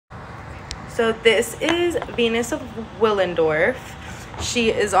So this is Venus of Willendorf.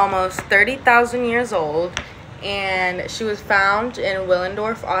 She is almost 30,000 years old, and she was found in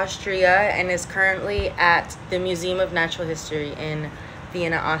Willendorf, Austria, and is currently at the Museum of Natural History in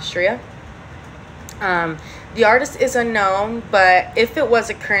Vienna, Austria. The artist is unknown, but if it was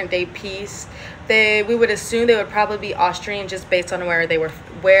a current day piece, we would assume they would probably be Austrian just based on where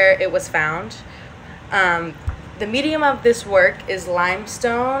it was found. The medium of this work is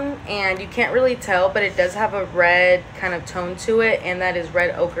limestone, and you can't really tell, but it does have a red kind of tone to it, and that is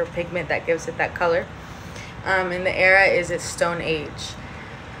red ochre pigment that gives it that color. And the era is its Stone Age.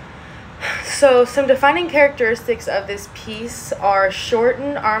 So some defining characteristics of this piece are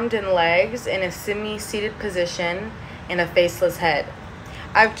shortened arms and legs in a semi-seated position and a faceless head.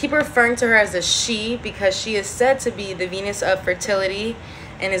 I keep referring to her as a she because she is said to be the Venus of fertility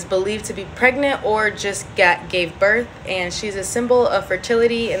and is believed to be pregnant or just gave birth, and she's a symbol of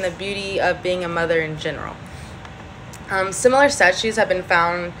fertility and the beauty of being a mother in general. Similar statues have been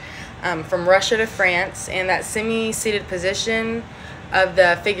found from Russia to France, and that semi-seated position of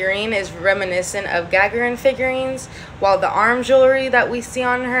the figurine is reminiscent of Gagarin figurines, while the arm jewelry that we see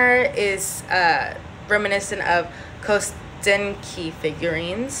on her is reminiscent of Kostenki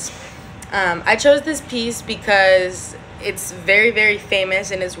figurines. I chose this piece because it's very, very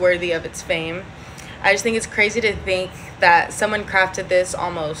famous and is worthy of its fame. I just think it's crazy to think that someone crafted this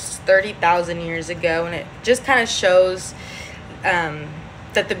almost 30,000 years ago, and it just kind of shows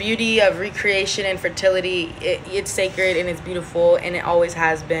that the beauty of recreation and fertility, it's sacred and it's beautiful, and it always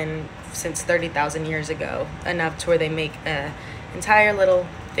has been since 30,000 years ago, enough to where they make an entire little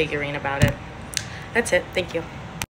figurine about it. That's it. Thank you.